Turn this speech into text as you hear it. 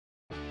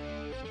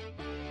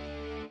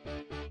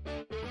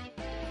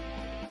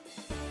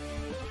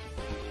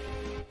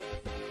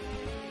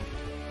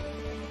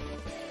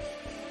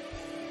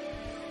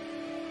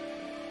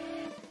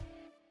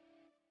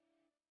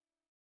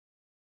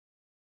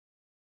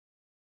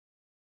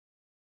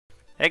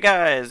Hey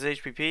guys,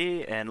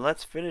 HPP, and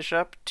let's finish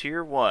up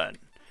Tier 1.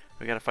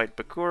 We gotta fight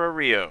Bakura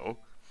Rio.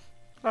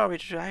 Oh,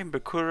 I'm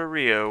Bakura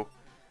Rio.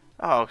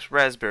 Oh, it's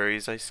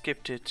raspberries, I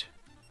skipped it.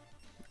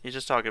 He's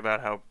just talking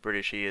about how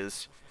British he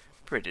is.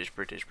 British.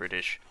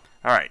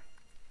 Alright.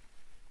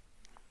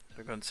 So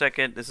we're going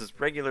second. This is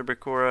regular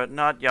Bakura,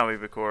 not Yami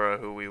Bakura,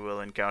 who we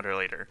will encounter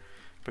later.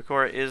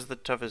 Bakura is the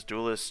toughest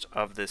duelist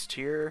of this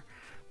tier,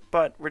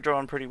 but we're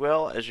drawing pretty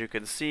well, as you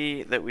can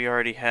see that we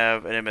already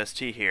have an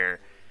MST here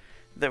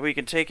that we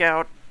can take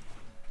out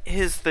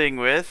his thing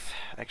with.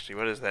 Actually,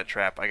 what is that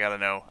trap? I gotta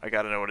know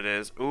what it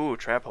is. Ooh,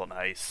 trap hole,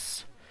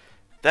 nice.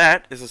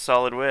 That is a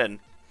solid win.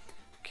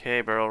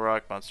 Okay, Barrel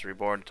Rock, Monster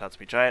Reborn,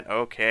 Tatsumi Giant.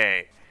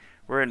 Okay,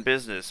 we're in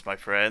business, my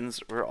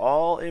friends. We're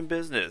all in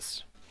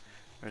business.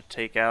 We're gonna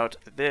take out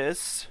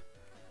this.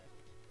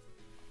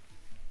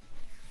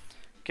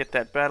 Get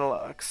that Battle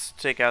Axe.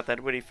 Take out that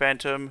Witty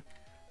Phantom.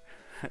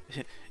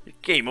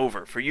 Game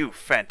over for you,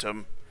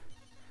 Phantom.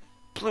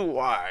 Blue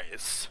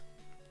Eyes.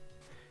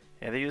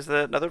 Yeah, they use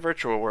another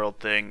virtual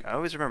world thing. I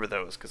always remember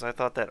those, because I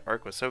thought that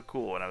arc was so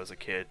cool when I was a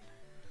kid.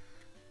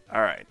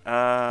 Alright,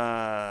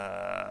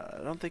 I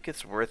don't think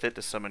it's worth it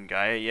to summon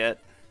Gaia yet.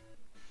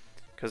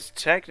 Because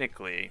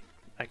technically,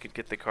 I could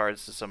get the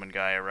cards to summon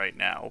Gaia right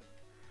now.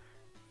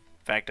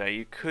 In fact,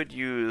 you could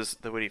use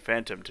the Witty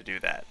Phantom to do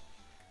that.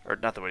 Or,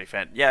 not the Witty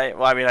Phantom. Yeah,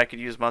 well, I mean, I could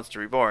use Monster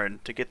Reborn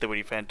to get the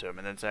Witty Phantom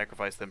and then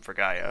sacrifice them for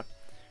Gaia.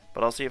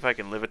 But I'll see if I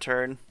can live a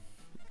turn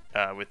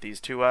with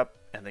these two up,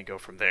 and then go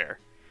from there.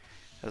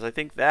 Because I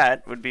think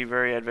that would be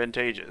very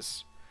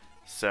advantageous.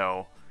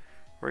 So,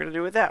 we're going to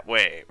do it that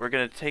way. We're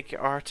going to take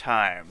our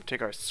time.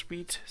 Take our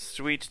sweet,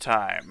 sweet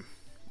time.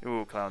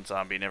 Ooh, Clown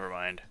Zombie, never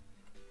mind.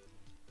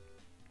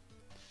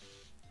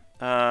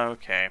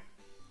 Okay.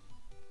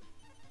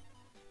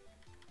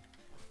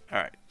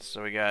 Alright,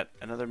 so we got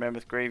another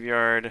Mammoth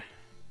Graveyard.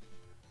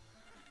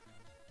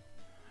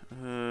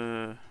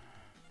 We're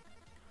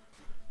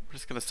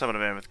just going to summon a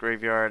Mammoth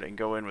Graveyard and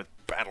go in with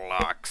Battle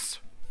Axe.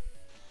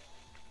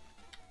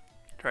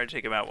 Try to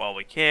take him out while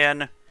we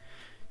can.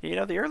 You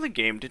know, the early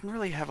game didn't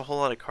really have a whole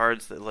lot of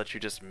cards that let you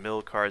just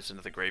mill cards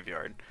into the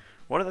graveyard.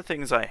 One of the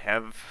things I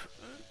have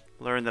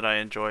learned that I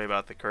enjoy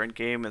about the current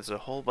game is a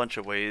whole bunch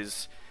of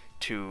ways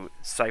to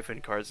siphon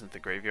cards into the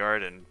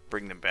graveyard and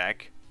bring them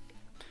back.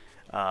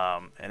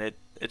 And it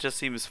just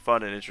seems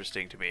fun and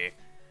interesting to me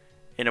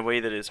in a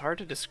way that is hard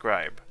to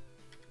describe.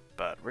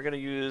 But we're going to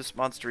use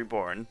Monster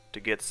Reborn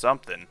to get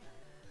something.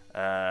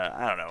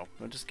 I don't know.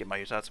 I'll just get my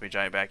Tatsumi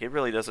Giant back. It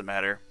really doesn't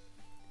matter.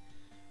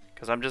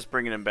 Because I'm just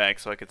bringing him back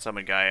so I can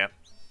summon Gaia.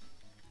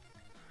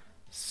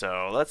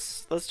 So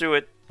let's do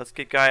it. Let's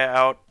get Gaia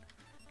out.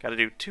 Gotta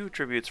do 2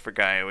 tributes for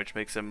Gaia, which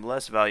makes him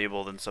less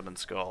valuable than Summon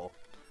Skull.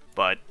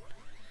 But,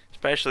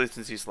 especially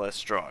since he's less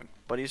strong.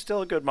 But he's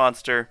still a good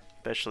monster,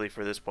 especially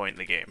for this point in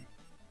the game.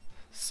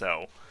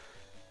 So,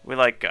 we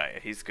like Gaia.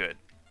 He's good.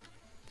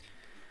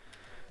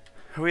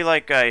 We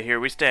like Gaia here.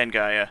 We stand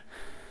Gaia.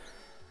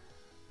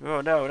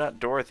 Oh no,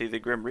 not Dorothy the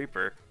Grim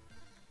Reaper.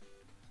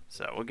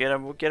 So we'll get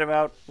him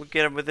out, we'll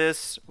get him with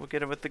this, we'll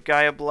get him with the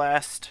Gaia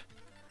Blast.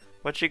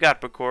 What you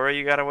got, Bakura?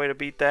 You got a way to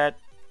beat that?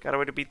 Got a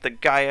way to beat the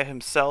Gaia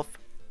himself?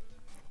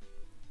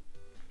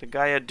 The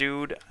Gaia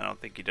dude? I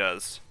don't think he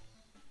does.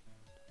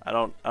 I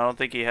don't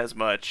think he has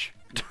much.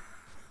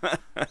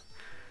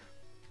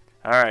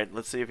 Alright,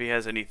 let's see if he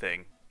has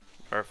anything.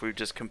 Or if we've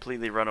just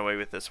completely run away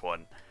with this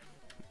one.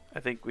 I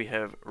think we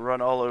have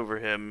run all over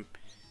him,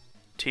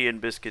 tea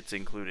and biscuits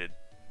included.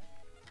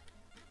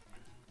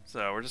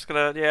 So we're just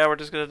gonna,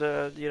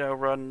 you know,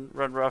 run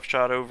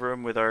roughshod over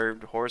him with our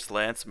horse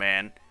Lance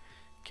Man.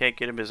 Can't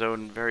get him his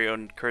very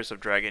own Curse of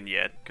Dragon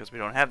yet because we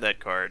don't have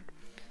that card.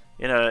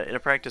 In a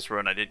practice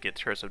run, I did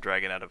get Curse of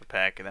Dragon out of a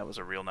pack, and that was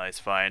a real nice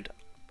find.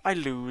 I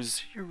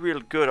lose. You're real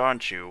good,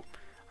 aren't you?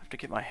 I have to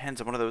get my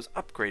hands on one of those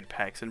upgrade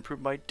packs and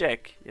improve my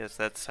deck. Yes,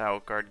 that's how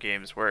card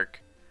games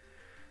work.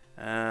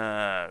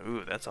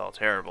 Ooh, that's all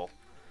terrible.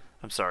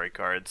 I'm sorry,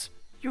 cards.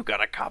 You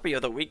got a copy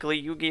of the weekly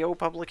Yu-Gi-Oh!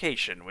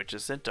 Publication, which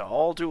is sent to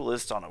all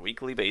duelists on a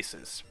weekly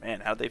basis. Man,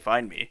 how'd they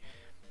find me?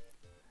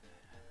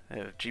 They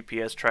have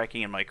GPS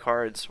tracking in my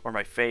cards, or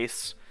my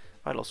face.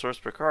 Vital source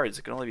for cards.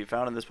 It can only be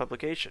found in this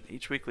publication.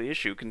 Each weekly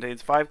issue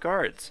contains 5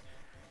 cards.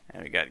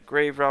 And we got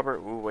Grave Robber.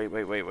 Ooh,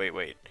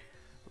 wait.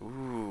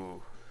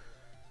 Ooh.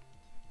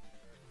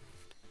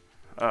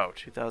 Oh,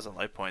 2,000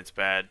 life points,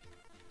 bad.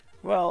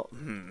 Well,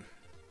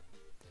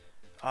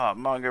 Ah,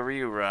 Manga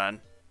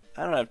Ryuran.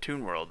 I don't have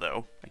Toon World,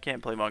 though. I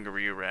can't play Manga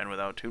Ryuran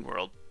without Toon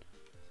World.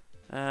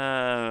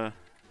 Yeah,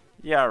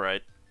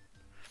 alright.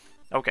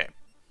 Okay.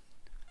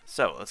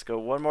 So, let's go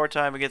one more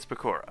time against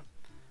Bakura.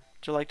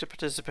 Would you like to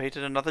participate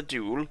in another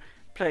duel?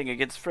 Playing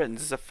against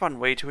friends is a fun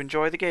way to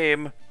enjoy the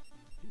game.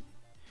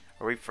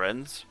 Are we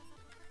friends?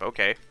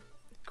 Okay.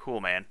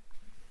 Cool, man.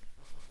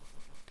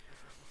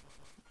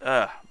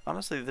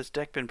 Honestly, this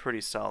deck been pretty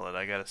solid,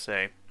 I gotta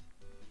say.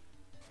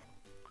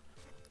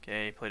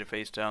 Okay, played a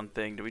face down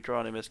thing. Did we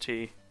draw an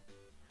MST?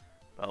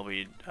 Well,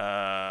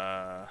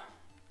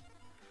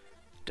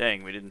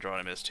 dang, we didn't draw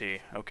an MST.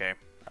 Okay.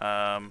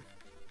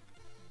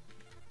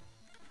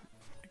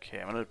 Okay,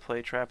 Okay, I'm gonna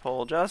play Trap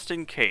Hole just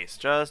in case.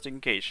 Just in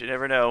case. You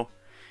never know.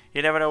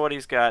 You never know what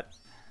he's got.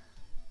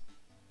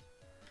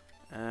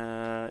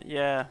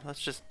 Yeah,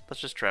 let's just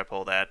Trap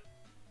Hole that.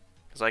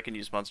 Because I can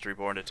use Monster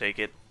Reborn to take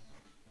it.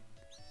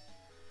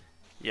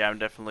 Yeah, I'm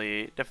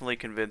definitely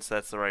convinced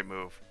that's the right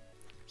move.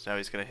 So now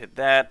he's gonna hit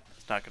that.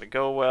 It's not gonna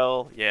go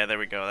well. Yeah, there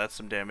we go. That's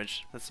some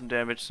damage. That's some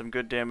damage. Some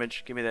good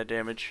damage. Give me that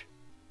damage.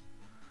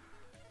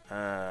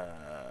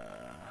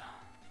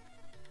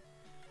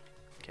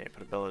 Okay,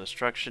 put a Bell of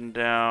Destruction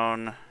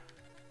down.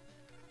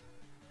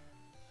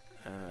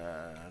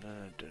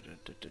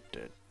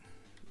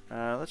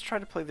 Let's try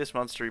to play this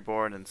Monster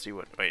Reborn and see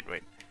what...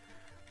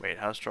 Wait,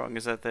 how strong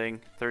is that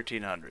thing?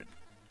 1300.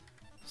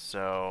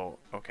 So,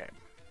 okay.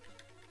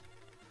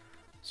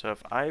 So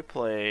if I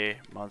play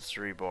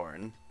Monster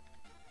Reborn...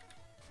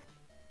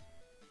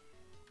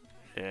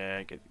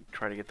 Yeah,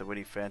 try to get the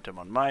Witty Phantom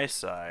on my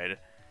side.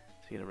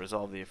 Is he gonna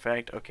resolve the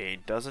effect? Okay, he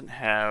doesn't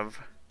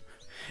have...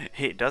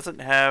 He doesn't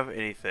have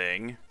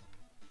anything.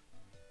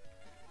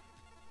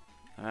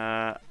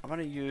 I'm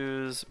gonna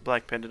use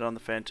Black Pendant on the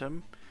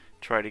Phantom.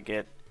 Try to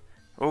get...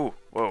 Oh,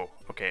 whoa.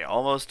 Okay,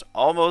 almost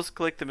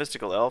clicked the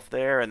Mystical Elf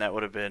there, and that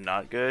would have been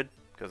not good,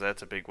 because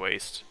that's a big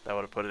waste. That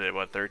would have put it at,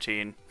 what,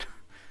 13?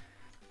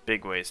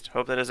 Big waste.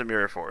 Hope that isn't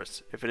Mirror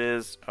Force. If it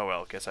is, oh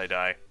well, guess I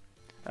die.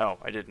 Oh,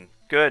 I didn't.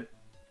 Good.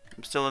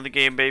 I'm still in the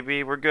game,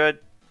 baby. We're good.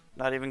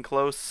 Not even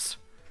close.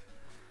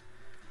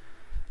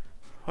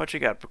 What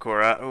you got,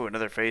 Pakura? Oh,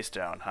 another face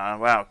down, huh?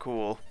 Wow,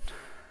 cool.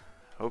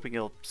 Hoping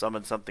he'll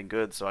summon something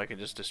good so I can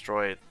just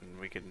destroy it and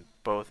we can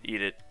both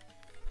eat it.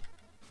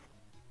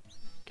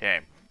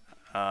 Okay.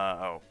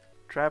 Oh.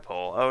 Trap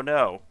Hole. Oh,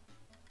 no.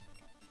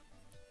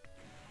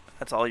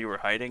 That's all you were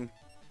hiding?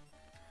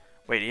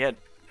 Wait, he had...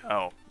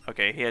 Oh,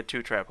 okay. He had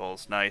 2 Trap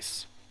Holes.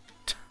 Nice.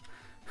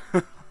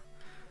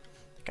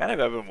 Kind of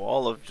have a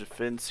wall of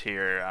defense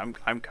here.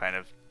 I'm kind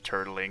of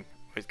turtling.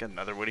 He's got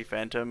another Witty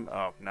Phantom?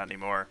 Oh, not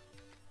anymore.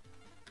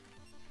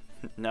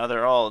 Now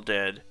they're all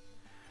dead.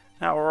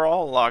 Now we're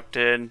all locked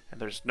in,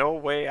 and there's no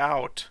way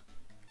out.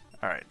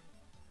 Alright.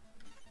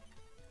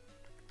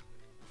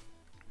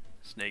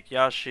 Snake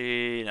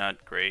Yashi,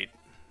 not great.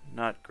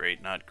 Not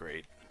great, not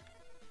great.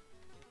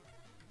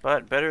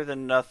 But better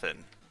than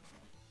nothing.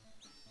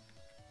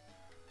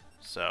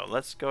 So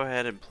let's go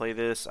ahead and play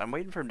this. I'm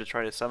waiting for him to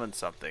try to summon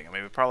something. I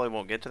mean, we probably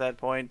won't get to that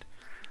point.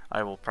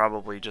 I will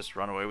probably just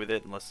run away with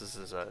it unless this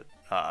is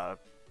a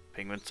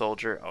Penguin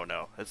Soldier. Oh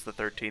no, it's the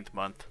 13th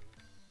month.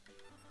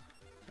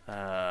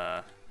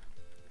 The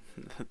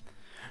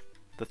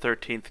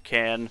 13th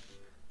can.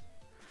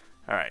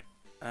 Alright,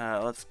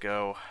 let's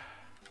go.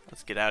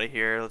 Let's get out of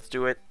here. Let's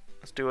do it.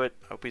 Let's do it.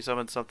 Hope he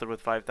summons something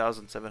with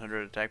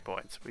 5,700 attack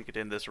points. We could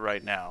end this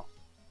right now.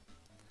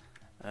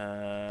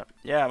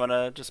 Yeah, I'm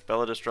gonna just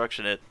Spell of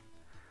Destruction it.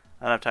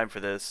 I don't have time for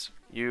this.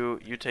 You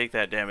take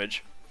that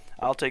damage.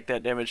 I'll take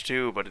that damage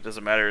too, but it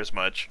doesn't matter as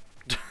much.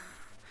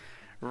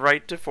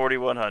 Right to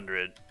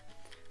 4,100.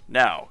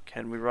 Now,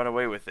 can we run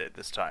away with it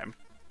this time?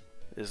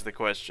 Is the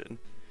question.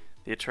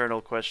 The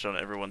eternal question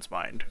on everyone's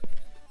mind.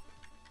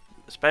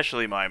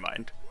 Especially my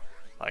mind.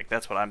 Like,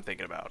 that's what I'm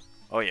thinking about.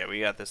 Oh yeah,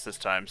 we got this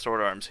time.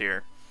 Sword Arm's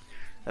here.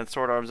 And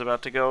Sword Arm's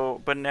about to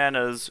go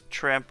bananas.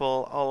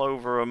 Trample all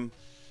over him.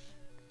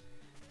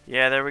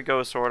 Yeah, there we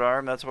go, Sword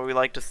Arm. That's what we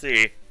like to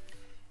see.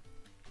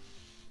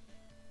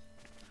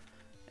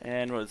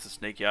 And what is the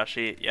Snake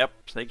Yashi? Yep,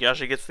 Snake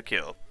Yashi gets the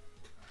kill.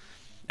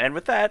 And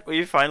with that,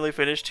 we've finally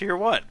finished Tier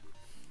 1.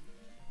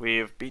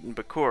 We've beaten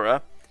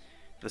Bakura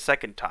the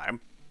second time.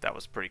 That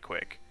was pretty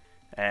quick.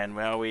 And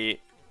now we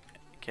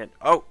can...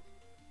 Oh!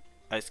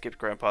 I skipped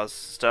Grandpa's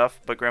stuff,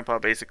 but Grandpa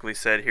basically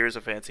said, here's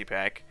a fancy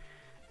pack.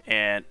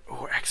 And...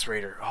 Oh,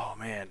 X-Raider. Oh,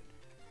 man.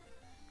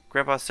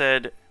 Grandpa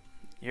said,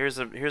 here's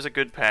a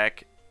good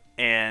pack,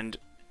 and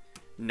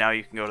now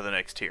you can go to the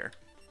next tier.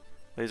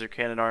 Laser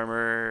Cannon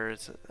Armor,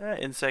 it's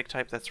insect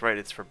type, that's right,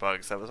 it's for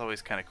bugs. That was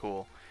always kind of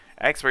cool.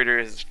 X-Raider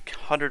is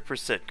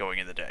 100% going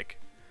in the deck.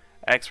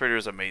 X-Raider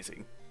is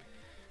amazing.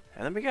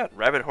 And then we got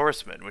Rabbit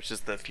Horseman, which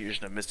is the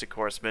fusion of Mystic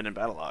Horseman and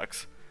Battle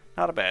Ox.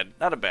 Not a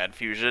bad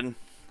fusion.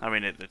 I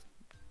mean, it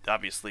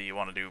obviously you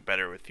want to do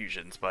better with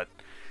fusions, but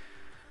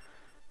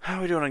how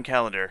are we doing on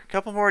calendar? A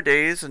couple more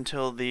days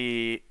until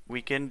the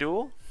weekend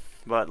duel,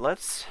 but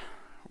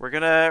we're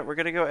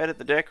gonna go edit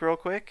the deck real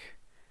quick.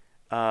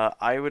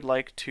 I would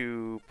like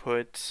to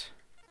put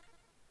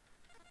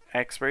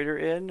X-Raider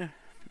in.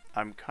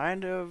 I'm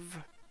kind of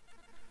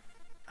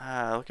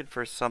looking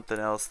for something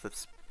else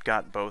that's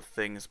got both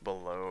things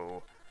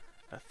below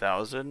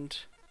 1,000.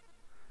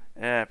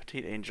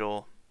 Petite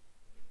Angel.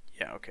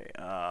 Yeah, okay.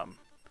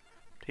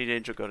 Petite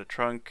Angel, go to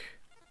trunk.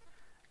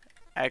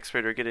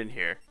 X-Raider, get in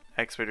here.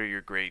 X-Raider,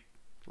 you're great.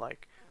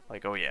 Like,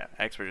 oh yeah,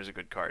 X-Raider's a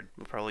good card.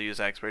 We'll probably use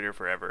X-Raider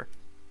forever.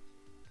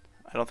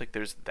 I don't think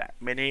there's that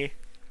many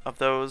of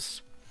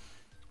those.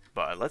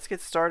 But let's get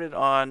started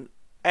on...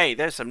 Hey,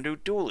 there's some new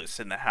duelists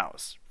in the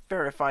house.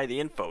 Verify the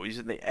info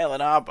using the L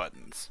and R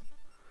buttons.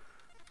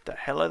 The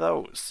hell are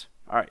those?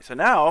 Alright, so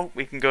now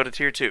we can go to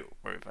Tier 2,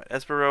 where we find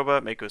Espa Roba,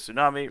 Mako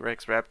Tsunami,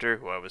 Rex Raptor,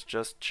 who I was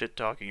just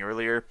shit-talking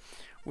earlier.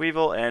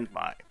 Weevil, and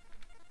Mai.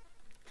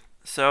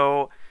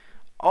 So,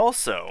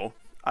 also,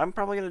 I'm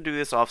probably going to do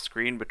this off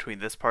screen between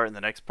this part and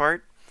the next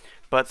part,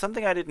 but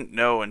something I didn't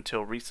know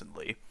until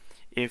recently,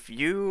 if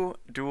you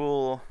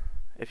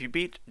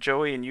beat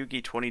Joey and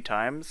Yugi 20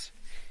 times,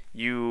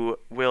 you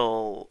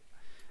will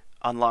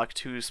unlock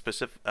two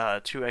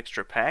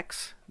extra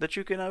packs that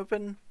you can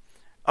open.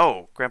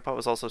 Oh, Grandpa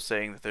was also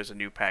saying that there's a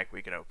new pack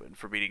we can open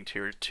for beating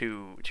Tier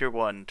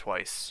 1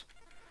 twice.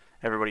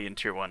 Everybody in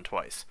Tier 1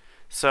 twice.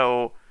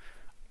 So,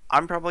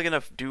 I'm probably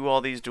going to do all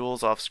these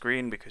duels off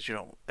screen because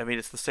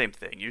it's the same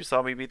thing. You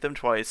saw me beat them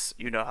twice,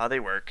 you know how they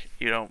work.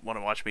 You don't want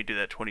to watch me do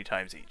that 20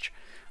 times each.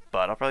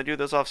 But I'll probably do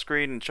those off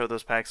screen and show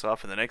those packs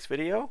off in the next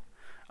video.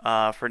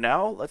 For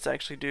now, let's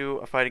actually do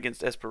a fight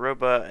against Espa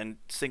Roba and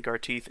sink our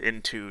teeth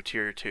into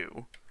Tier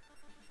 2.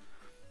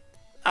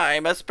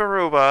 I'm Espa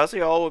Roba, see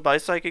all with my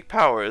psychic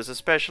powers,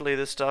 especially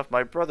the stuff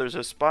my brothers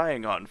are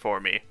spying on for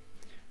me.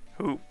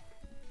 Who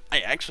I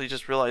actually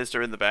just realized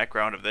are in the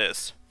background of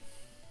this.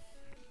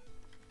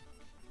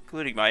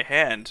 Including my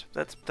hand.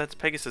 That's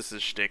Pegasus'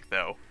 shtick,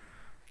 though.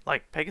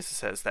 Like,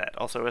 Pegasus has that.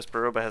 Also,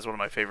 Espa Roba has one of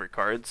my favorite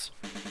cards.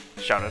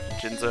 Shout out to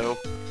Jinzo,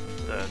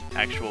 the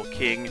actual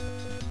king.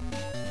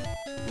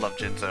 Love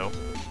Jinzo.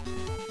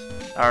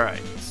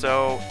 Alright,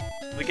 so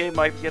the game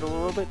might get a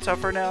little bit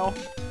tougher now.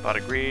 But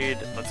agreed.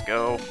 Let's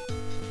go.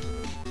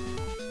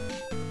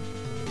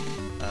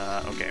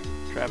 Okay.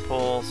 Trap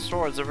hole.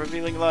 Swords of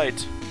revealing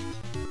light.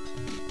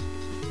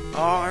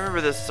 Oh, I remember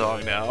this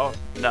song now.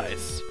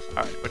 Nice.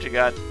 Alright, what you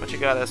got? What you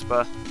got,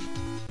 Espa?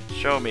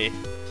 Show me.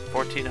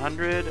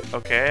 1400?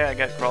 Okay, I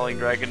got Crawling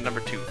Dragon number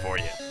 2 for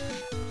you.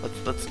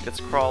 Let's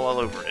crawl all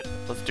over it.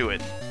 Let's do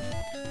it.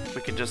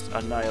 We can just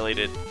annihilate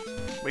it.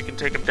 We can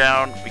take him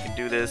down. We can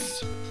do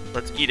this.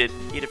 Let's eat it.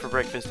 Eat it for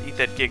breakfast. Eat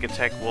that Giga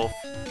Tech Wolf.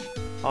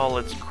 All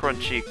its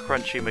crunchy,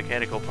 crunchy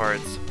mechanical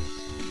parts.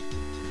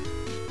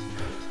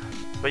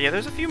 But yeah,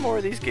 there's a few more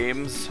of these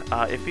games.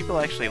 If people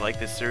actually like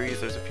this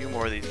series, there's a few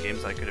more of these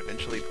games I could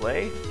eventually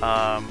play.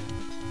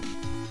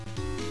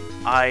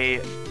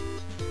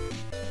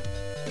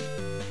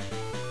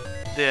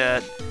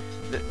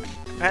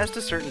 Past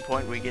a certain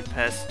point, we get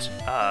past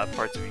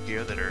parts of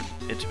Yu-Gi-Oh! That are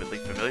intimately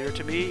familiar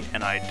to me,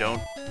 and I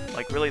don't,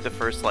 really the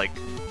first,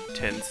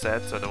 10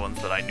 sets are the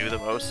ones that I knew the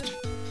most.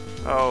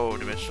 Oh,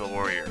 Dimensional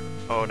Warrior.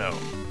 Oh no.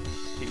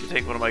 He can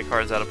take one of my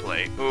cards out of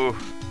play. Ooh.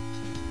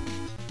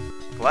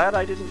 Glad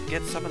I didn't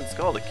get Summoned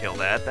Skull to kill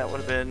that. That would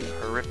have been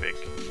horrific.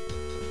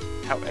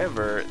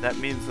 However, that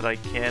means that I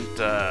can't,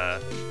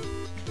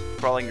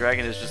 Crawling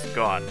Dragon is just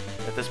gone.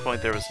 At this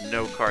point, there was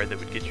no card that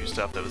would get you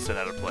stuff that was sent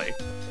out of play.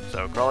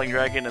 So, Crawling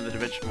Dragon and the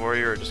Dimension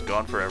Warrior are just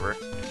gone forever.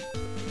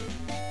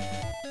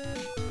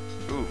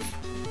 Oof.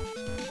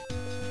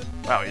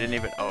 Wow, he didn't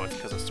even... Oh, it's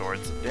because of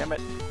swords. Damn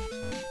it.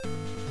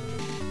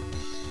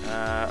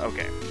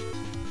 Okay.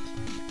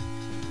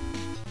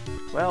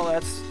 Well,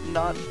 that's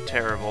not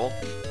terrible.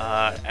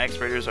 Axe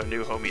Raider's our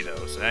new homie,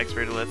 though. So, Axe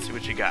Raider, let's see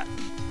what you got.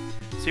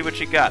 See what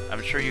you got.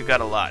 I'm sure you got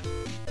a lot.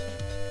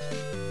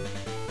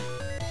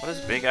 What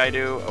does Big Eye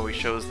do? Oh, he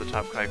shows the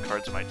top 5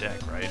 cards of my deck,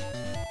 right?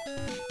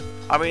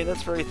 I mean,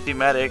 that's very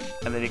thematic,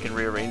 and then you can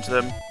rearrange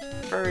them.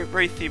 Very,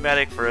 very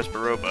thematic for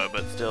Espa Roba,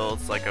 but still,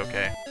 it's like,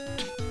 okay.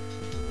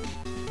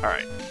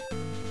 Alright.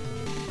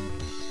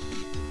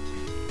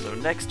 So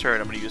next turn,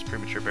 I'm going to use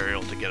Premature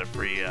Burial to get a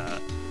free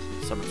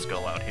Summoned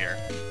Skull out here.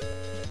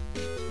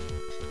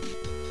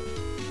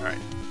 Alright,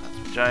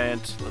 that's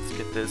Giant. Let's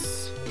get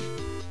this.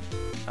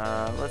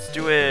 Let's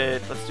do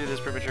it. Let's do this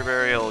Premature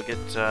Burial. Get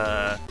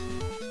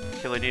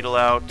Killer Needle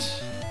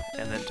out,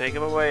 and then take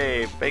him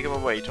away. Bake him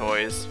away,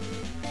 toys.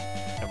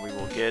 And we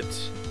will get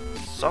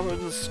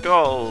Summoned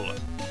Skull.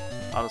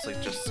 Honestly,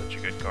 just such a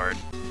good card.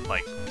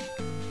 Like,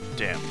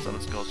 damn,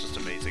 Summoned Skull is just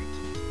amazing.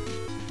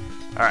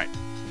 Alright,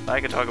 I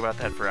could talk about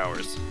that for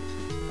hours.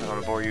 I don't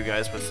want to bore you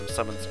guys with some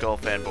Summoned Skull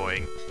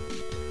fanboying.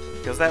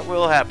 Because that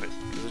will happen.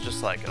 Because it's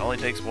just like, it only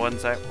takes one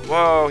sec.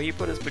 Whoa, he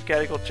put his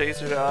Mechanical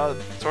Chaser down.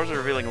 Swords of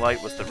Revealing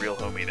Light was the real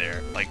homie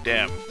there. Like,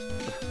 damn.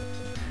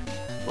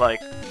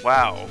 Like,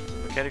 wow.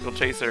 Mechanical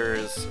Chaser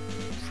is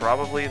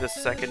probably the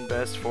second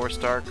best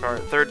 4-star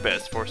card, third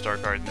best 4-star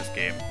card in this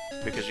game.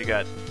 Because you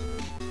got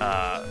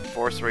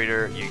Force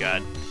Raider, you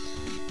got...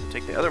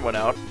 Take the other one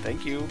out.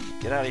 Thank you.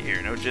 Get out of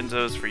here. No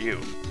Jinzos for you.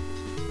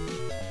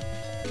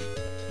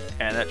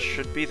 And that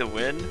should be the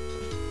win.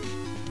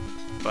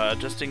 But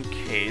just in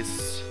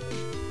case...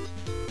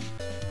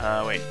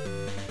 wait.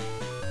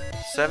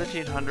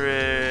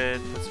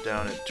 1700 puts it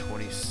down at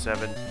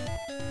 27.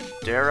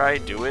 Dare I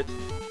do it?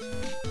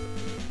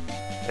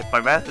 If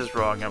my math is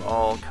wrong, I'm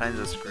all kinds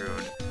of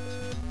screwed.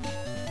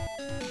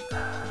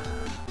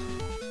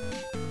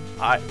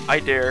 I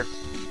dare.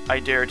 I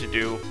dare to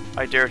do.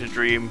 I dare to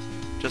dream.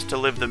 Just to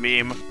live the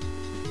meme.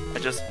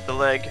 The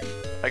leg.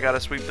 I gotta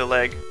sweep the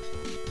leg.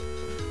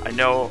 I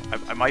know,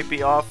 I might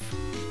be off.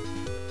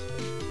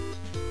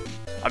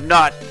 I'm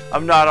not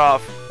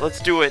off.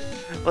 Let's do it.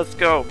 Let's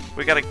go.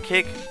 We gotta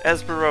kick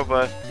Espa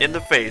Roba in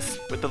the face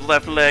with the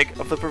left leg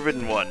of the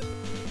Forbidden One.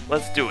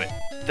 Let's do it.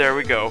 There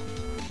we go.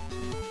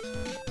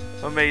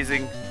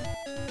 Amazing.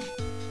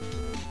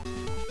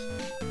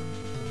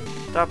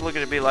 Stop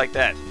looking at me like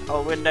that.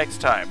 I'll win next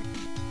time.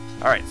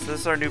 Alright, so this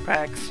is our new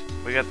packs.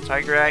 We got the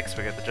Tiger Axe,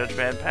 we got the Judge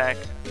Man pack.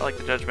 I like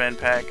the Judge Man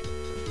pack.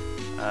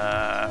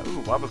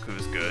 Ooh,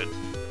 Waboku's good.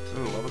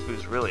 Ooh,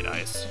 Waboku's really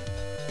nice.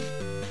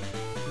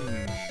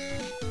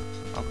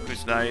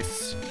 Waboku's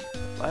nice.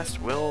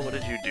 Last Will, what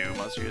did you do?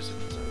 Monster use it.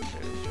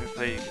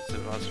 Play, you can set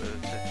a monster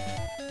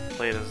to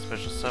play it as a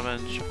special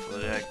summon, shuffle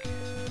the deck.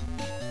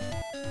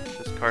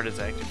 This card is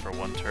active for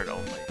one turn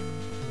only.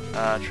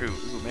 True.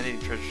 Ooh, Many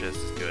Treasure Chest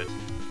is good.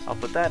 I'll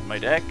put that in my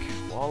deck.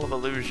 Wall of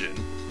Illusion.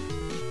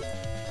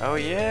 Oh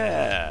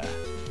yeah!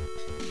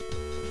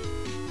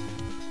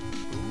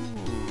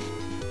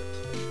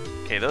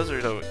 Ooh. Okay, those are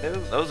going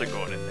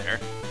in there.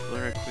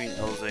 Lunar Queen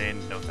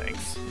Elzane, no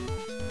thanks.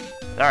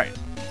 Alright,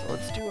 so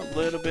let's do a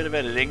little bit of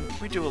editing.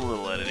 We do a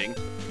little editing.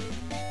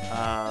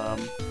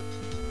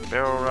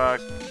 Barrel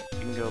Rock, you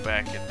can go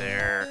back in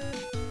there.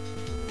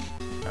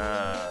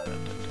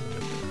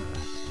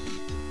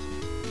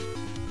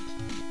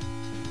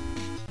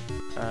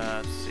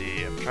 Let's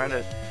see. I'm trying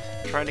to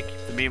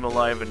keep the meme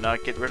alive and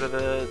not get rid of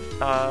the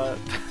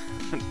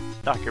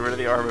not get rid of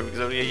the armor of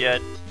Exodia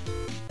yet.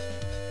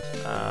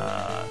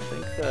 I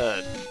think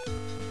the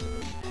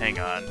hang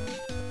on.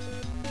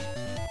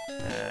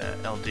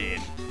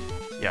 Eldine.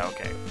 Yeah,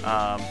 okay.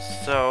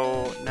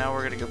 So now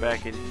we're gonna go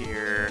back in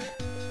here.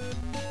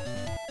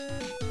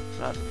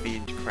 Not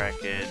Fiend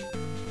Kraken.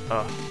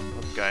 Oh,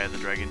 Gaia the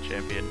Dragon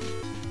Champion.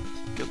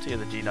 Guilty of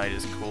the D-Knight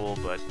is cool,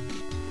 but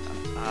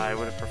I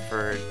would have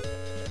preferred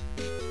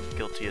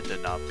Guilty to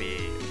not be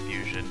a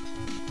fusion.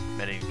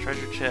 Many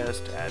Treasure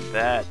Chest, add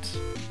that.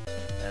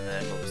 And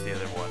then what was the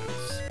other one? It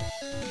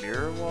was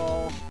Mirror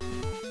Wall?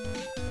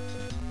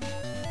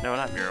 No,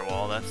 not Mirror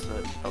Wall, that's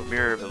the... Oh,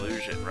 Mirror of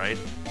Illusion, right?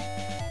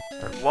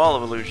 Or Wall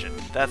of Illusion,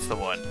 that's the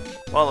one.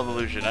 Wall of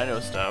Illusion, I know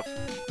stuff.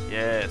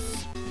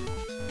 Yes.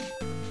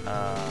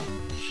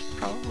 Should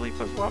probably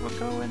put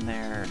Wabako in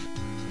there.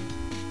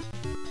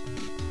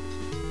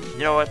 You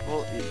know what,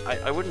 well,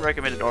 I wouldn't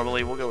recommend it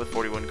normally. We'll go with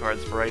 41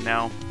 cards for right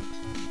now.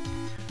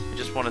 I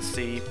just want to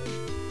see.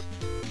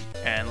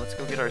 And let's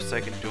go get our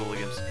second duel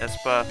against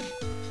Espa.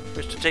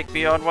 Wish to take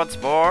me on once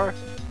more?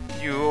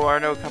 You are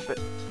no company.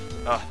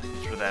 Oh,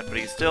 thanks for that. But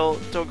he's still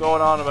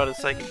going on about his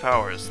psychic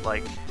powers.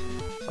 Like,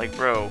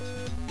 bro,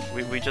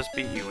 we just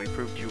beat you. We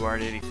proved you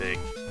aren't anything.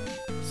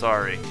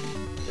 Sorry.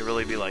 It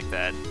really be like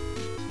that.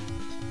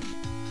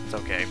 It's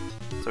okay.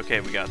 It's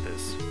okay. We got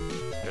this.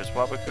 There's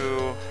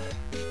Wabaku.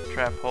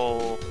 Trap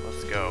hole.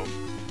 Let's go.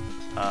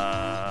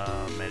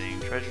 Many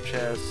Treasure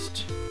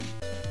Chest.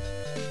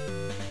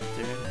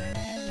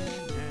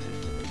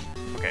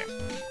 Okay,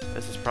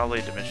 this is probably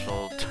a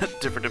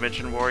different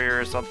dimension warrior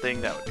or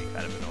something. That would be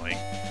kind of annoying.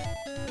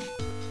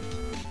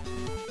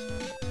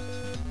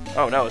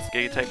 Oh no, it's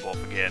Giga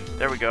Wolf again.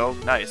 There we go.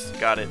 Nice,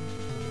 got it.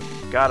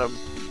 Got him.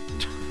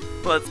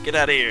 Let's get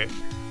out of here.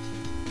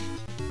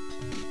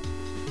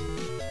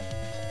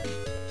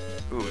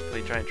 Ooh, we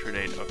played Giant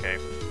Trunade. Okay.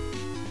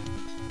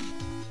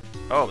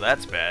 Oh,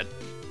 that's bad.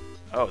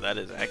 Oh, that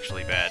is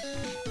actually bad.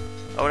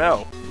 Oh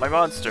no, my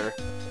monster.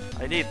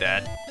 I need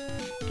that.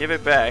 Give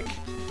it back.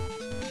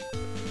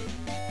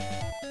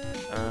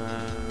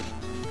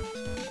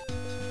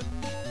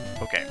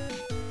 Okay,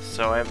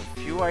 so I have a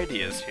few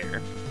ideas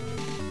here.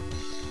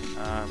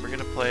 We're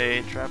gonna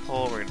play Trap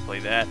Hole, we're gonna play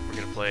that, we're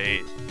gonna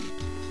play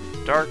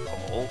Dark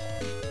Hole,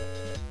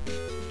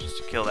 just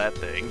to kill that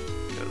thing,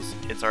 because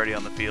it's already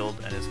on the field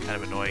and is kind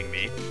of annoying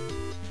me.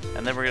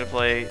 And then we're gonna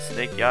play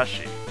Snake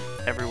Yashi,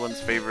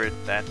 everyone's favorite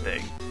that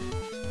thing.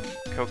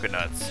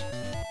 Coconuts.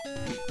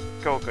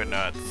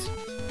 Coconuts.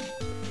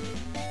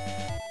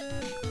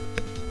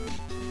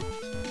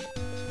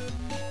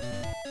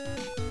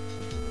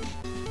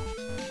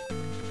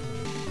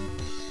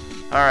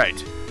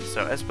 Alright,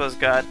 so Espa's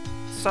got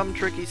some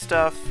tricky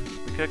stuff.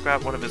 We could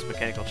grab one of his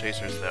mechanical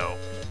chasers though,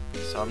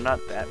 so I'm not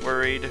that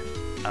worried.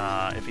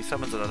 If he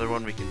summons another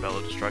one, we can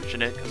Bellow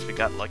Destruction it, because we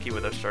got lucky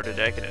with our starter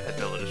deck and it had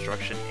Bellow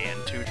Destruction and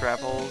 2 Trap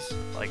Holes.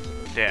 Like,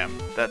 damn,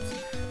 that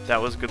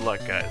was good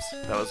luck, guys.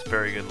 That was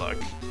very good luck.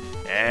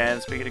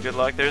 And speaking of good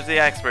luck, there's the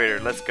Axe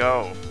Raider. Let's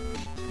go.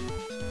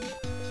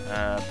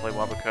 Play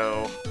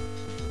Wabako.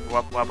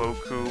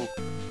 Waboku.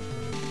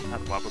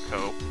 Not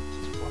Wabako.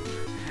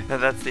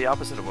 That's the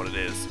opposite of what it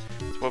is.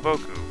 It's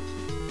Waboku.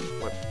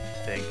 What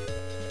thing?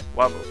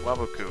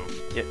 Waboku.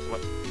 Yeah,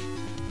 what?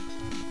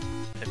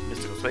 If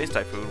Mystical Space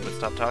Typhoon would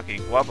stop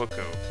talking.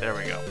 Waboku. There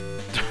we go.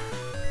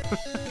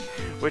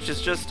 Which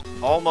is just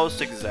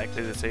almost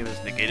exactly the same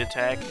as Negate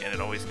Attack, and it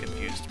always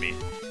confused me.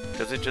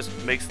 Because it just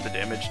makes the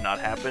damage not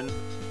happen,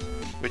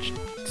 which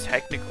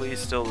technically is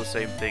still the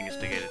same thing as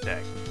Negate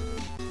Attack.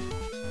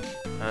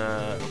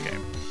 Okay.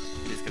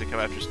 He's gonna come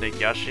after Snake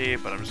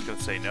Yashi, but I'm just gonna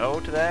say no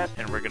to that,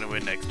 and we're gonna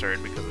win next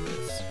turn because of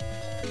this.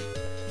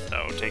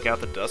 So, take out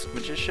the Dusk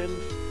Magician?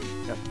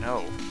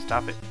 No,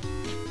 stop it.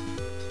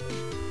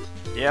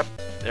 Yep,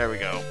 there we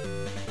go.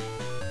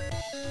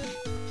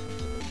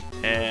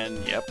 And,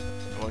 yep,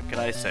 what can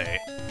I say?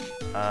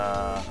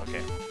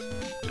 Okay.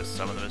 Just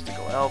summon the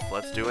Mystical Elf,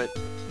 let's do it.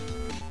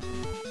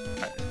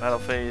 Alright, battle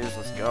phase,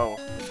 let's go.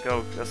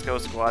 Let's go,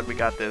 squad, we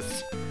got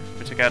this.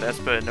 We took out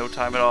Espa in no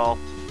time at all.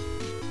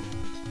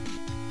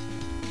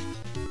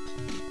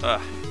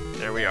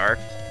 There we are.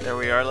 There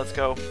we are, let's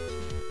go.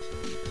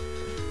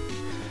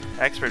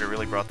 Axe Raider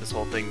really brought this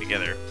whole thing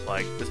together.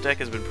 Like, this deck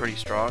has been pretty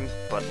strong,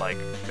 but like,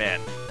 man.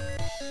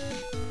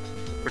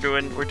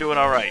 We're doing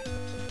alright.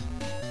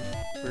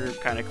 We're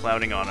kinda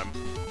clowning on him.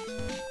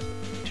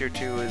 Tier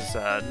 2 is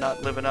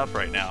not living up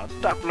right now.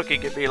 Stop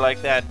looking at me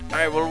like that.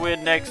 I will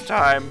win next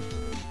time.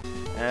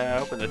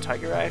 Open the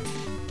Tiger Axe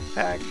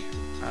pack.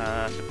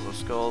 Simple of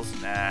Skulls.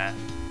 Nah.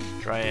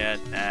 Dryad.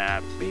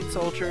 Nah. Bean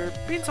Soldier.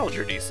 Bean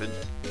Soldier decent.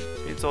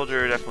 Bean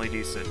Soldier definitely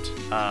decent.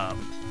 In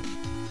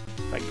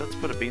fact, let's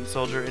put a Bean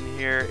Soldier in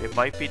here. It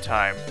might be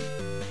time.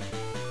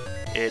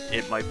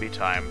 It might be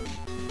time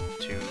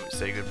to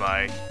say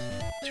goodbye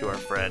to our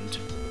friend,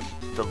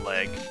 the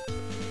leg.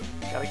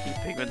 Gotta keep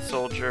Pigment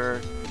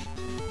Soldier.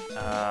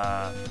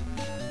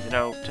 You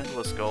know, Temple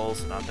of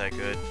Skulls, not that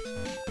good.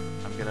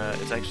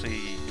 It's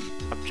actually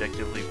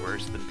objectively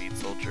worse than Bean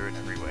Soldier in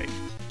every way.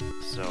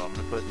 So I'm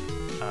gonna put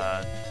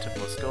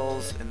Temple of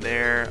Skulls in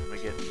there. I'm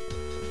gonna get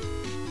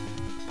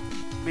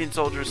Bean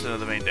Soldiers into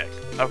the main deck.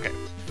 Okay.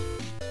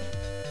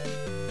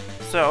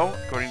 So,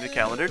 according to the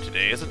calendar,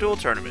 today is a duel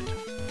tournament.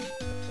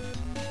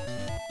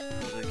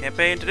 The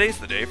campaign, today's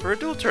the day for a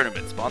duel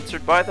tournament,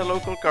 sponsored by the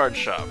local card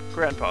shop,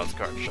 Grandpa's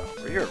Card Shop,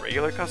 where you're a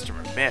regular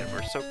customer. Man,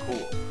 we're so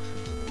cool.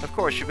 Of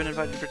course, you've been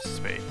invited to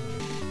participate.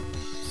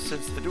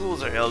 Since the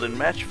duels are held in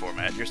match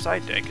format, your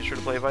side deck is sure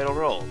to play a vital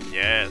role.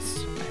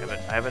 Yes,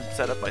 I haven't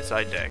set up my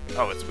side deck.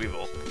 Oh, it's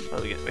Weevil.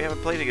 Well, we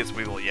haven't played against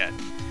Weevil yet.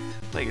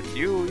 Playing against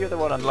you, you're the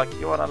one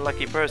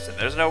unlucky person.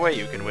 There's no way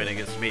you can win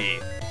against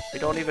me. We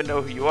don't even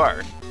know who you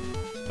are.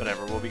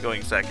 Whatever, we'll be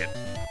going second.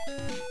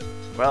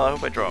 Well, I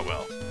hope I draw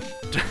well.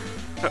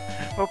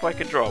 Hope I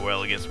can draw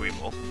well against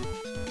Weevil.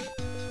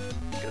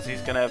 Because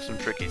he's gonna have some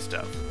tricky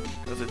stuff.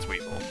 Because it's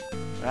Weevil.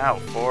 Wow,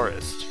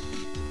 Forest.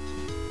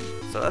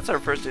 So that's our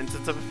first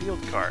instance of a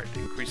field card.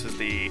 Increases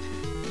the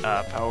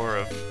power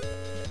of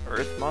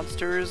Earth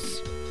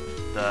monsters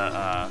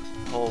the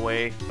whole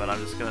way, but I'm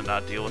just gonna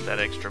not deal with that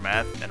extra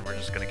math, and we're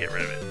just gonna get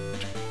rid of it.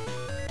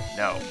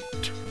 No.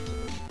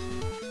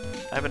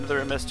 I have another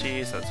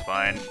MST, so that's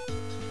fine.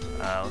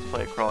 Let's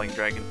play a Crawling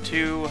Dragon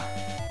 2.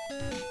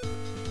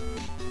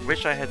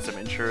 Wish I had some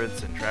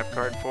insurance and trap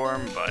card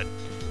form, but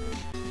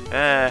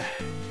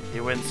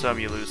you win some,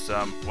 you lose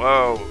some.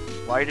 Whoa!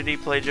 Why did he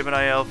play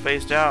Gemini L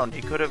face down?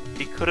 He could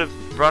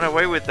have run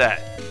away with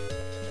that.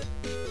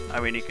 I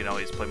mean, he can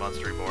always play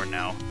Monster Reborn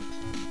now.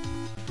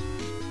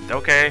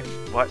 Okay,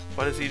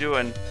 what is he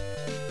doing?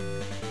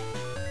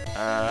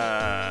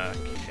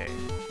 Okay.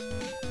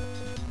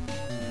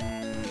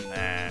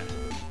 Nah.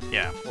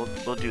 Yeah,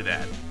 we'll do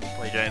that.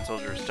 Play Giant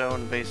Soldier of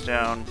Stone face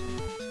down.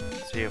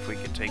 See if we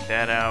can take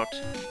that out.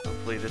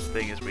 Hopefully this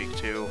thing is weak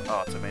too.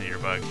 Oh, it's a Man-Eater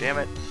Bug. Damn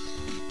it.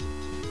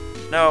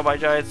 No, my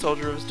Giant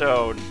Soldier of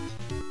Stone.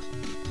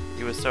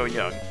 He was so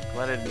young.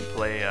 Glad I didn't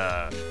play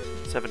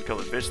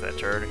 7-colored fish that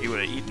turn. He would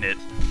have eaten it.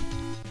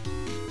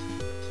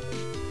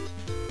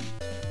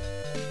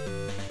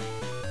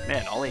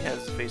 Man, all he has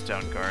is face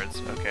down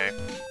cards. Okay.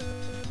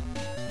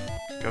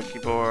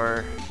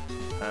 Gokibor.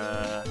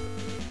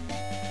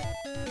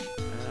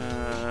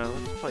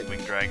 Let's play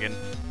Wing Dragon.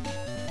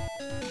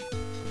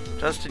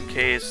 Just in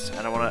case,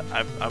 I don't want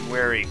to. I'm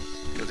wary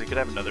because he could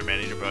have another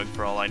Man-Eater Bug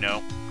for all I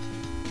know.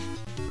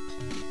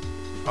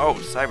 Oh,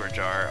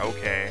 Cyberjar.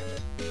 Okay.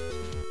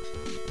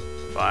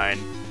 Fine.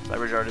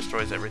 Cyberjar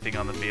destroys everything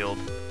on the field.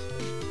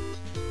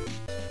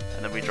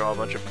 And then we draw a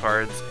bunch of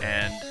cards,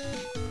 and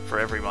for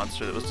every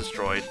monster that was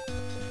destroyed.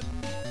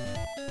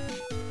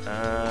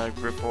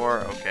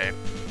 Gripor, okay.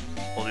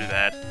 We'll do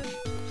that.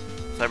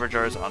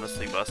 Cyberjar is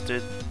honestly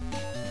busted.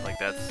 Like,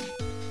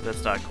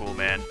 that's not cool,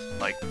 man.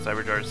 Like,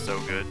 Cyberjar is so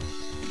good.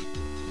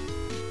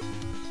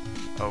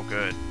 Oh,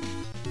 good.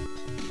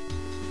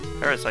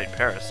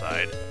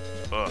 Parasite.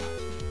 Ugh.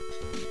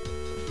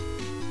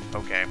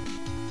 Okay.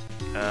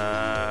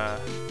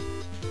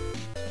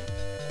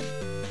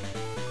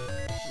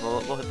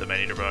 We'll hit the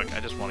Man-Eater Bug. I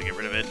just want to get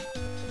rid of it.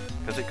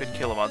 Because it could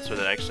kill a monster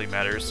that actually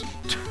matters.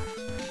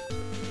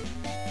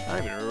 I don't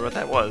even remember what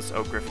that was.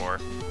 Oh,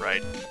 Gripor.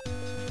 Right.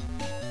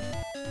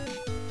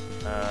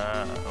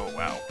 Oh,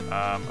 wow.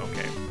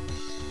 Okay.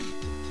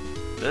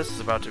 This is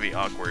about to be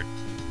awkward.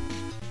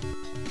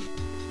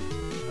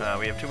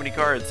 We have too many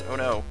cards. Oh,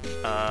 no.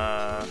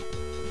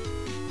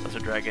 That's a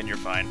dragon. You're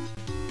fine.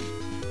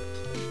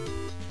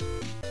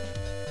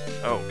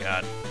 Oh,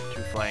 God.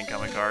 2 flying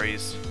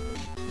Kamikaris.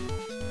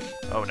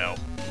 Oh, no.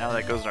 Now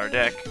that goes in our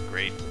deck.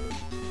 Great.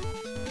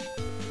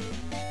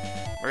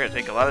 We're gonna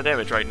take a lot of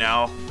damage right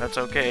now. That's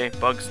okay.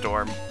 Bug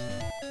Storm.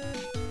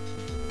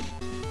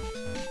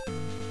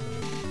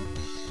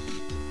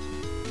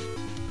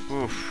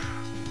 Oof.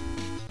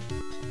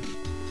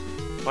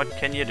 What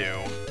can you do?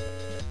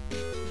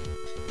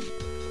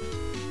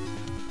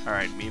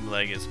 Alright, Meme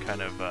Leg is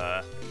kind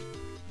of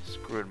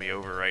screwing me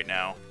over right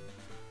now.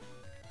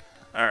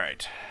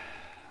 Alright.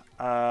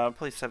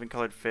 Play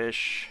 7-colored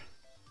fish.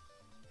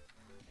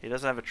 He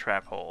doesn't have a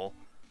trap hole.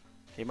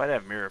 He might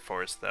have mirror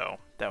force though.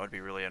 That would be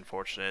really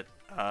unfortunate.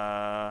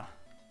 Let's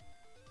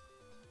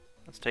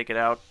take it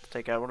out.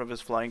 Take out one of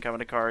his flying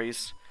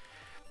Kamanakaris.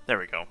 There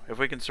we go. If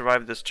we can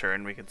survive this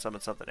turn, we can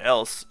summon something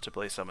else to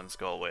play Summon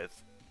Skull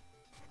with.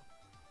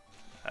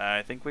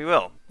 I think we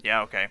will.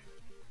 Yeah, okay.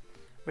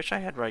 Wish I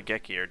had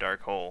Raigeki or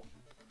Dark Hole.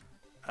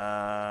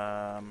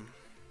 I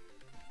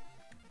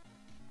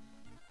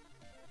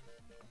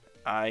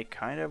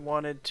kind of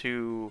wanted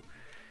to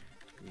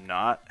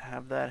not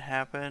have that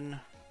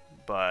happen,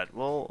 but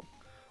we'll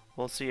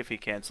see if he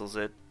cancels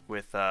it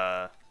with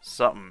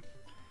something.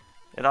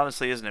 It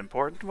honestly isn't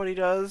important what he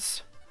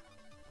does.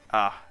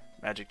 Ah,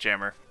 Magic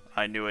Jammer.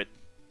 I knew it.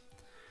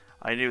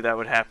 I knew that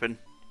would happen.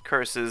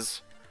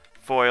 Curses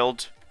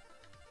foiled.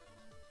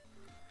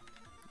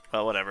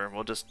 Well, whatever.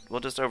 We'll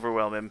just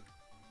overwhelm him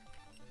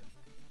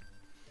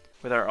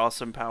with our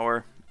awesome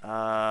power.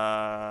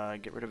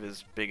 Get rid of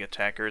his big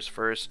attackers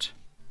first.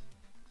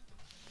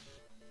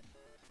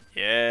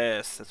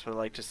 Yes, that's what I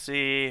like to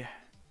see.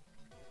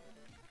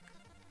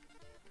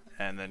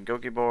 And then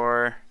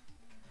Gokibor.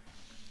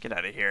 Get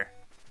out of here.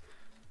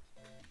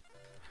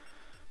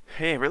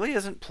 He really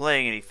isn't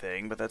playing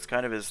anything, but that's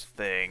kind of his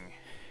thing.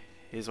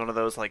 He's one of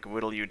those, like,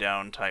 whittle you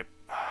down type.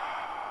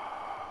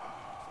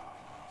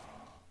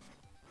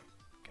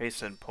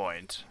 Case in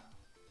point.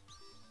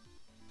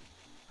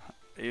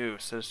 Ew,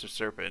 Sinister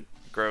Serpent.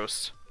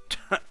 Gross.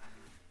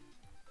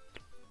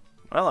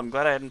 Well, I'm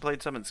glad I hadn't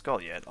played Summon Skull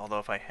yet, although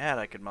if I had,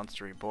 I could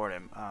Monster Reborn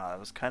him. Ah, that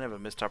was kind of a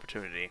missed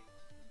opportunity.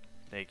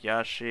 Take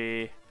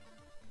Yashi.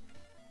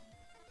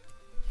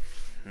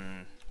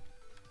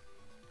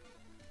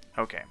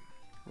 Okay.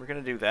 We're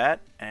gonna do that,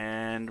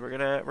 and we're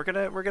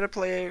gonna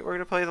play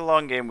the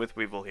long game with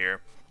Weevil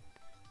here.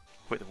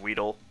 With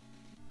Weedle.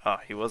 Oh,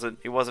 he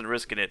wasn't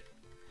risking it.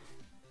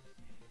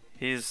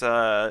 He's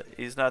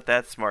not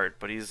that smart,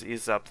 but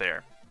he's up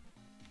there.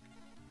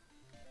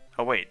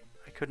 Oh wait,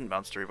 I couldn't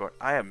Monster Reborn.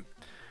 I am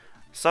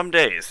some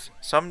days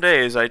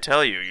I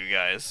tell you, you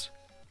guys.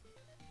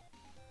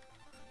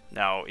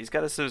 Now, he's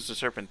got a Sinister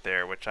Serpent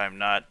there, which I'm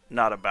not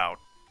about.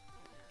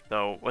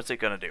 Though, what's it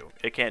gonna do?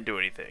 It can't do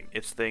anything.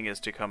 Its thing is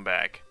to come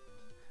back.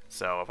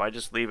 So, if I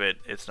just leave it,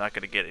 it's not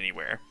gonna get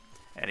anywhere.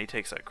 And he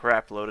takes a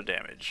crap load of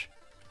damage.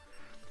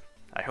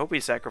 I hope he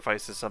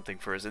sacrifices something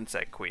for his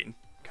Insect Queen.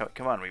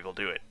 Come on, Weevil,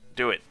 do it.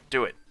 Do it.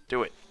 Do it.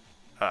 Do it.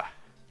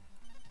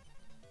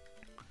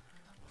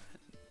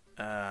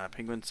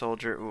 Penguin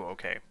Soldier. Ooh,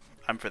 okay.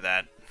 I'm for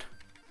that.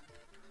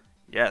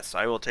 Yes,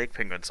 I will take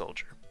Penguin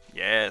Soldier.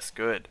 Yes,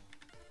 good.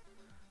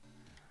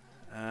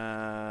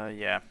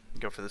 Yeah.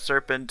 Go for the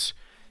Serpent.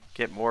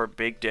 Get more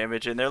big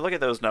damage in there. Look at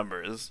those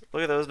numbers.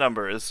 Look at those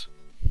numbers.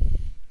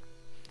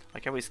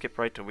 Like how we skip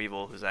right to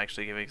Weevil, who's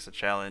actually giving us a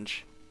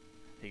challenge.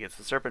 He gets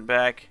the Serpent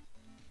back.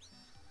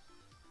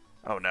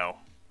 Oh no.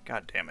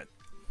 God damn it.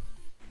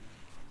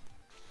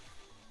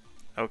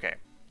 Okay.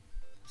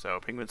 So,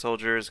 Penguin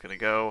Soldier is gonna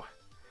go.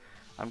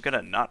 I'm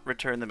gonna not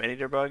return the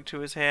Maneater Bug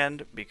to his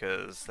hand,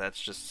 because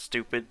that's just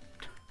stupid.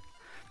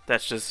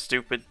 That's just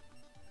stupid.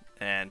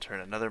 And turn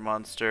another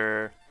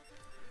monster.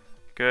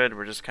 Good,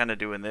 we're just kind of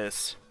doing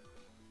this.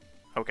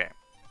 Okay.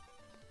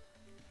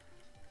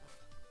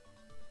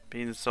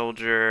 Bean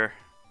Soldier.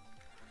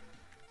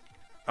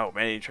 Oh,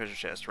 Maneater Treasure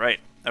Chest, right.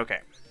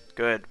 Okay,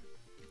 good.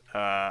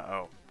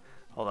 Oh.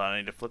 Hold on, I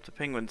need to flip the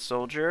Penguin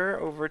Soldier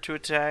over to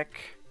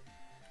attack.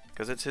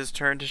 Because it's his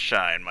turn to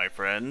shine, my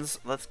friends.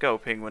 Let's go,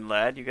 Penguin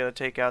Lad. You gotta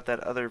take out that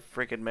other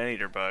freaking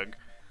Maneater Bug.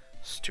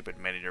 Stupid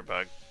Maneater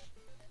Bug.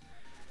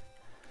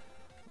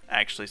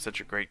 Actually,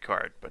 such a great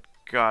card, but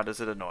god,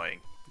 is it annoying.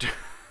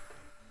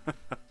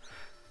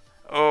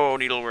 Oh,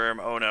 Needleworm.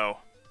 Oh, no.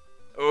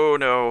 Oh,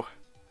 no.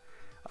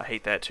 I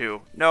hate that,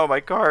 too. No, my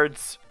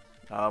cards!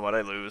 What'd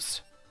I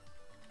lose?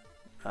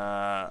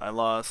 I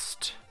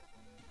lost...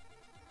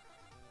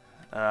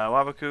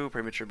 Wabaku,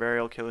 Premature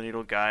Burial, Killer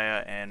Needle,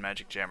 Gaia, and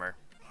Magic Jammer.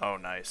 Oh,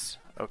 nice.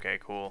 Okay,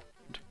 cool.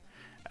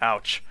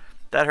 Ouch.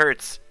 That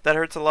hurts. That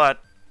hurts a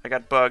lot. I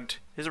got bugged.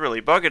 He's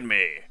really bugging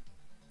me.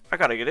 I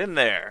gotta get in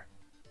there.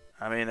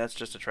 I mean, that's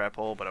just a trap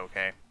hole, but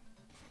okay.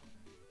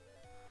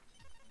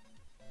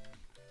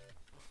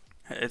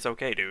 It's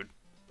okay, dude.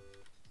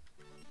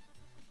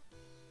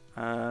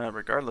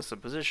 Regardless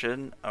of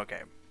position,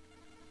 okay.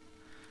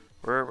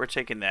 We're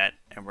taking that,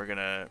 and we're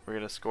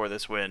gonna score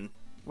this win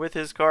with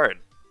his card.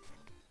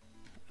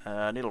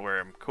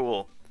 Needleworm,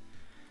 cool.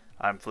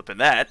 I'm flipping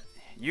that.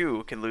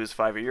 You can lose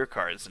 5 of your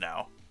cards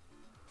now.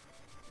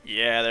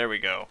 Yeah, there we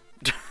go.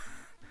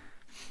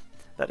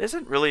 That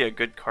isn't really a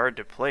good card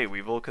to play,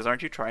 Weevil, because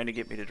aren't you trying to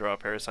get me to draw a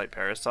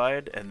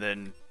Parasite and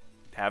then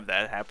have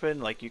that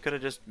happen? Like, you could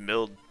have just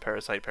milled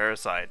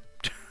Parasite.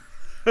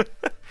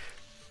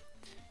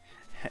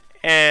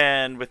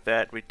 And with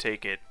that, we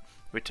take it.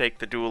 We take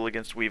the duel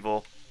against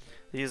Weevil.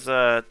 These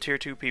tier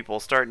 2 people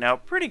starting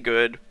out pretty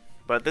good,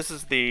 but this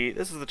is the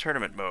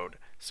tournament mode.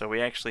 So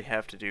we actually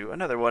have to do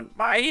another one.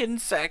 My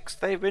insects,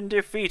 they've been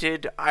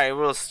defeated. I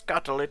will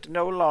scuttle it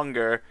no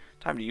longer.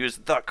 Time to use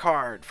the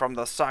card from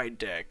the side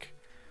deck.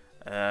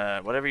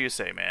 Whatever you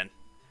say, man.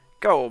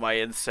 Go, my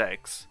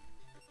insects!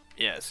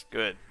 Yes,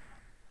 good.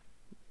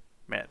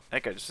 Man,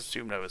 that guy just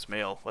assumed I was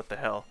male. What the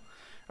hell?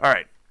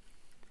 Alright.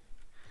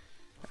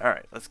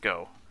 Alright, let's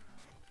go.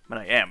 I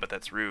mean, I am, but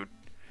that's rude.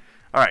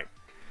 Alright.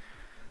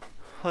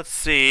 Let's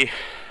see.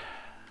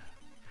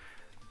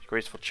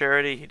 Graceful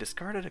Charity. He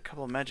discarded a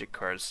couple magic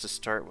cards to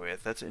start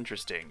with. That's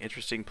interesting.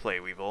 Interesting play,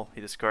 Weevil.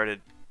 He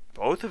discarded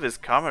both of his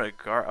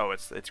Kamakiri. Oh,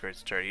 it's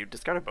Graceful Charity. He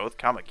discarded both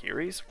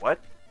Kamakiris? What?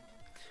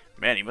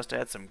 Man, he must have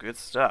had some good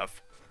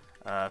stuff.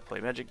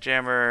 Play Magic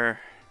Jammer.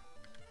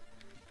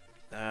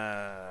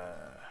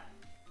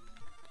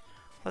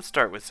 Let's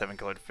start with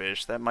 7-colored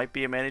fish. That might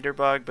be a man-eater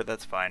bug, but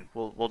that's fine.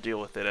 We'll deal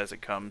with it as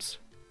it comes.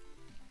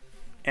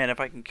 And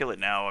if I can kill it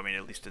now, I mean,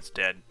 at least it's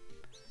dead.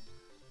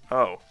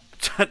 Oh,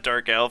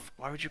 Dark Elf.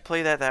 Why would you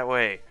play that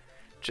way?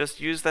 Just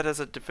use that as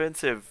a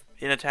defensive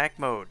in attack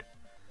mode.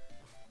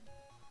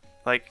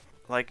 Like,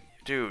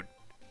 dude.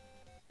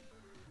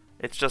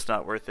 It's just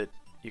not worth it.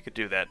 You could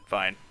do that.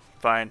 Fine.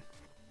 Fine.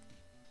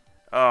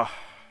 Oh.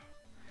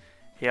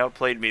 He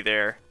outplayed me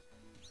there.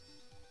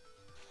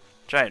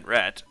 Giant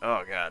rat.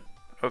 Oh, God.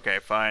 Okay,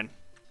 fine.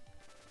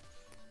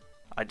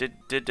 I did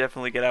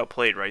definitely get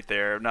outplayed right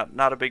there.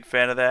 Not a big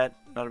fan of that.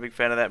 Not a big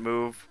fan of that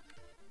move.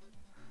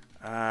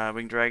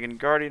 Winged Dragon,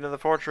 Guardian of the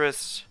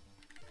Fortress.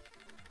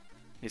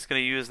 He's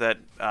gonna use that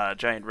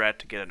giant rat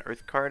to get an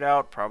Earth card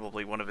out.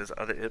 Probably one of his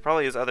other.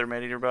 Probably his other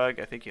man-eater bug.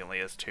 I think he only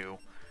has 2.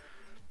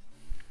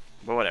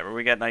 But whatever.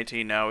 We got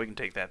 19 now. We can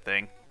take that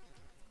thing.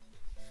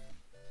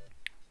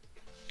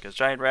 Because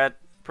giant rat,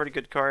 pretty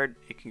good card.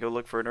 He can go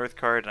look for an Earth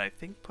card and I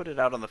think put it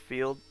out on the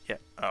field. Yeah.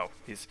 Oh,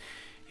 he's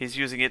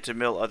using it to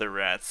mill other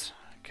rats.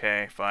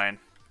 Okay, fine.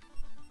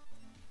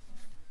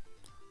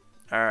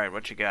 Alright,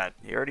 what you got?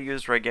 He already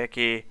used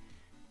Raigeki.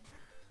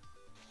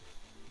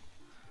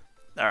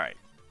 Alright.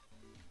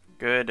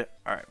 Good.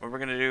 Alright, what we're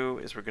going to do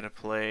is we're going to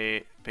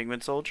play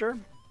Penguin Soldier.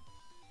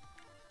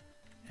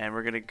 And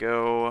we're going to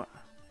go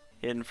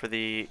in for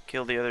the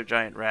kill the other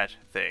giant rat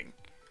thing.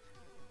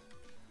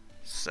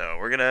 So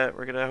we're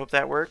gonna hope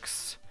that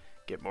works.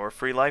 Get more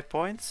free life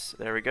points.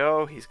 There we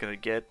go. He's gonna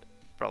get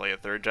probably a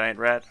 3rd giant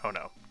rat. Oh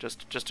no,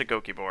 just a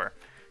Gokibor.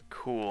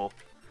 Cool.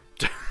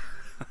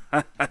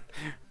 Alright,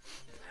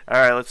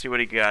 let's see what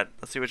he got.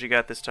 Let's see what you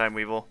got this time,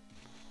 Weevil.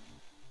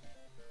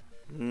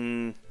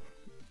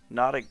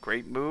 Not a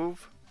great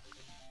move.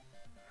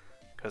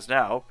 Because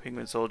now,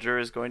 Penguin Soldier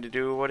is going to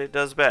do what it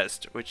does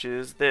best, which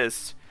is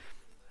this.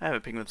 I have a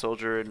Penguin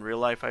Soldier in real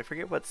life. I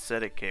forget what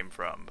set it came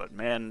from, but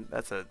man,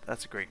 that's a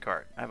great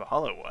card. I have a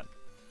hollow one.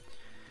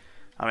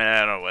 I mean, I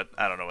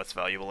don't know what's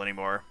valuable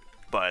anymore,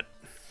 but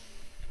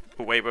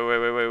wait.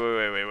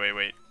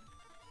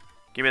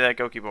 Give me that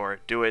Gokibor.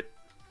 Do it.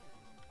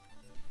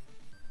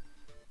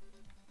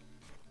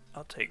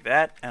 I'll take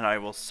that, and I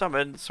will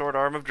summon Sword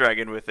Arm of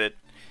Dragon with it.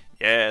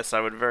 Yes,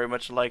 I would very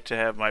much like to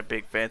have my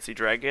big fancy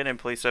dragon in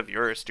place of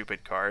your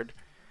stupid card.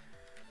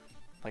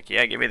 Like,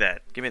 yeah, give me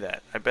that. Give me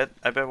that. I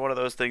bet one of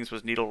those things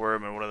was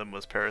Needleworm and one of them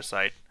was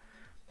Parasite.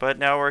 But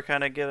now we're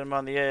kind of getting him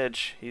on the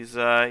edge. He's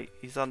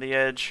on the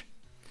edge.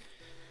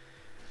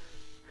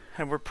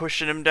 And we're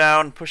pushing him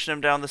down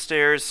the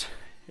stairs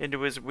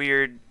into his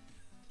weird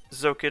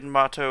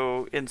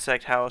Zokin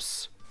insect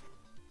house.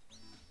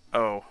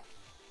 Oh.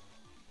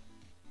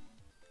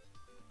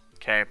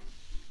 Okay.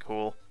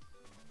 Cool.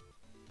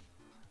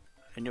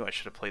 I knew I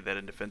should have played that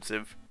in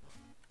defensive.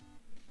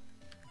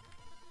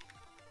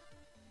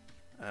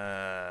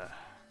 I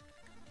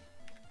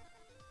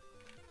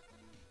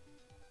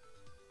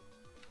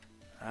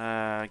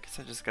guess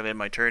I just gotta end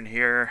my turn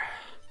here.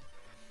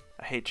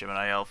 I hate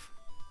Gemini Elf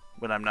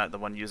when I'm not the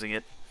one using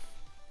it.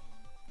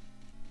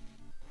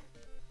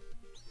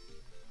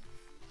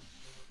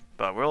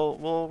 But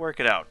we'll work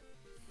it out.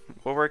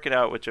 We'll work it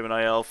out with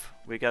Gemini Elf.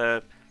 We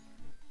gotta...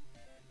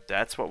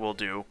 That's what we'll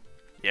do.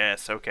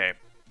 Yes, okay.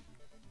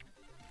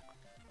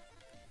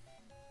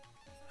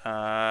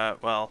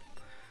 Well,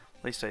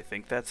 at least I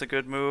think that's a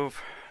good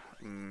move.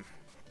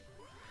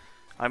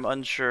 I'm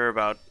unsure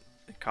about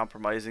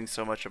compromising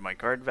so much of my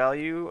card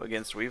value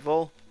against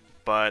Weevil,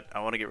 but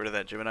I want to get rid of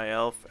that Gemini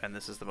Elf, and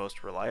this is the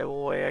most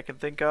reliable way I can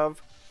think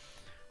of.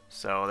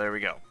 So there we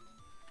go.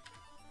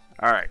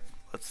 All right,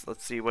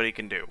 let's see what he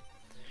can do.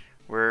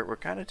 We're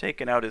kind of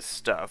taking out his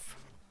stuff.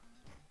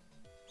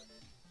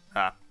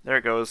 Ah, there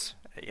it goes.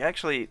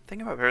 Actually, the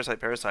thing about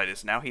Parasite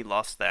is now he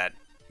lost that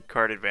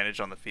card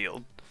advantage on the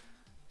field.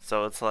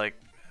 So it's like,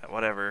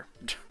 whatever.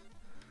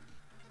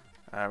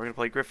 We're going to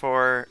play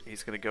Griffor.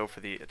 He's going to go for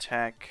the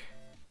attack.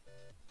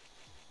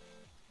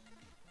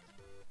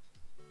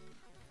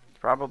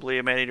 Probably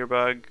a man-eater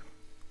bug.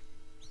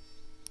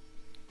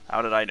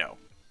 How did I know?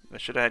 I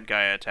should have had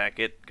Gaia attack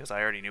it, because I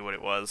already knew what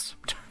it was.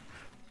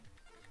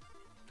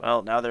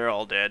 Well, now they're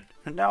all dead.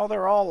 Now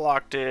they're all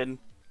locked in.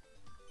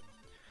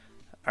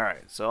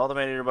 Alright, so all the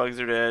man-eater bugs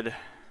are dead.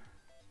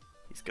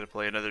 He's going to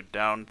play another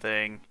down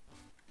thing.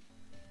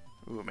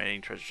 Ooh,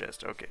 man-eating treasure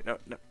chest. Okay, no.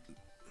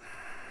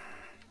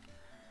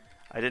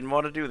 I didn't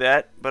want to do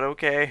that, but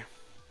okay.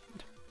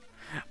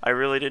 I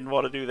really didn't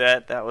want to do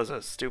that. That was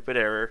a stupid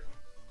error.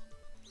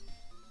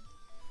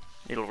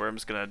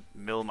 Needleworm's gonna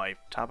mill my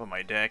top of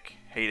my deck.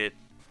 Hate it.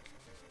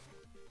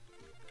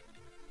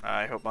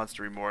 I hope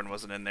Monster Reborn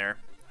wasn't in there.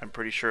 I'm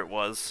pretty sure it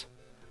was.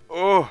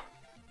 Oh!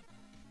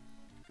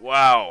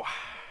 Wow.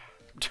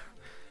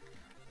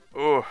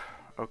 Oh,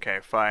 okay,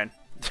 fine.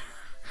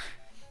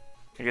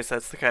 I guess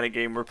that's the kind of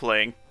game we're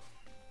playing.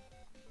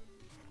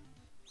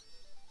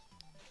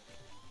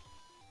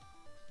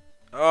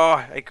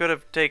 Oh, I could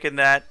have taken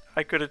that.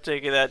 I could have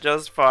taken that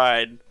just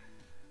fine.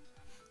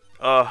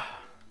 Ugh.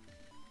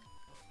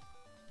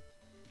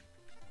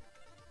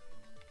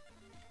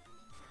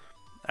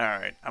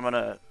 Alright, I'm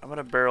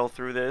gonna barrel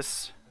through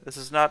this. This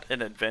is not an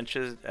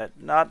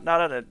not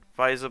an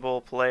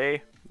advisable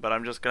play, but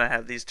I'm just gonna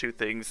have these two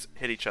things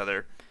hit each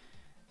other,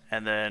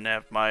 and then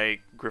have my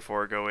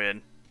Griffor go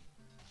in.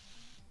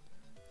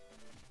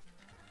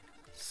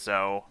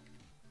 So,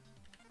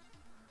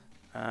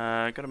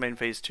 go to main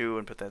phase 2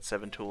 and put that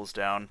 7 tools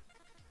down,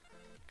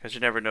 because you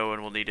never know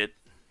when we'll need it.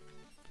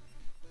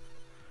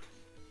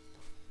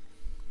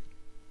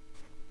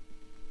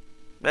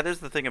 That is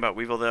the thing about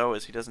Weevil, though,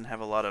 is he doesn't have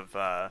a lot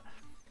of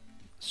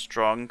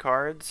strong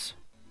cards.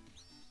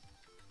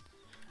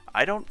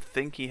 I don't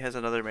think he has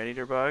another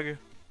Maneater Bug.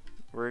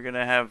 We're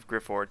gonna have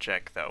Griffor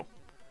check, though,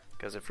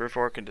 because if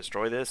Griffor can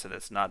destroy this and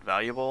it's not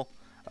valuable,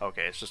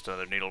 okay, it's just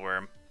another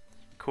Needleworm.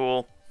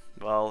 Cool.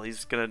 Well,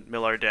 he's gonna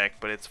mill our deck,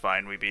 but it's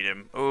fine. We beat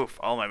him. Oof!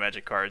 All my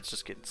magic cards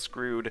just getting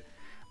screwed.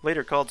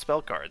 Later called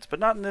spell cards, but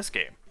not in this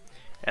game.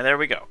 And there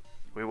we go.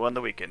 We won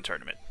the weekend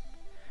tournament.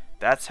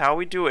 That's how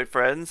we do it,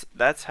 friends.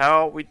 That's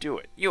how we do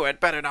it. You had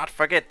better not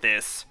forget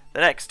this. The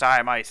next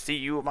time I see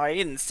you, my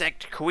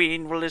insect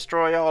queen will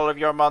destroy all of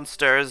your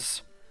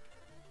monsters.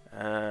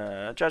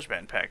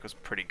 Judgment pack was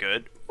pretty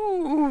good.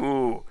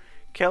 Ooh,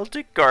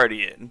 Celtic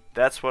Guardian.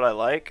 That's what I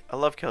like. I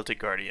love Celtic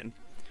Guardian.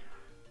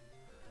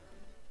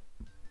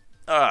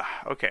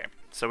 Okay.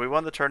 So we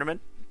won the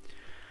tournament.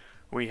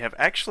 We have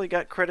actually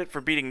got credit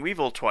for beating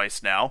Weevil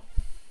twice now.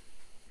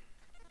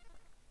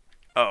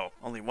 Oh,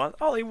 only one?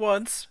 Only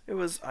once. It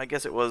was, I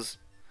guess it was.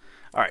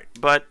 Alright,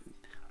 but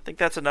I think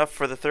that's enough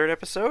for the third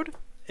episode.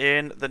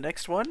 In the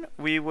next one,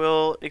 we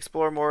will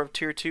explore more of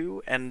Tier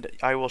 2, and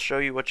I will show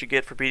you what you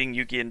get for beating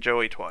Yugi and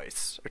Joey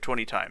twice, or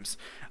 20 times.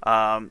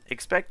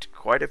 Expect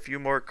quite a few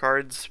more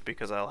cards,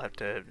 because I'll have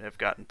to have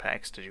gotten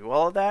packs to do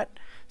all of that.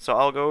 So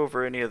I'll go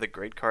over any of the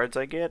great cards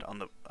I get on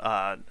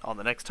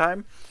the next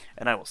time,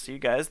 and I will see you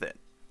guys then.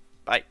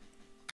 Bye.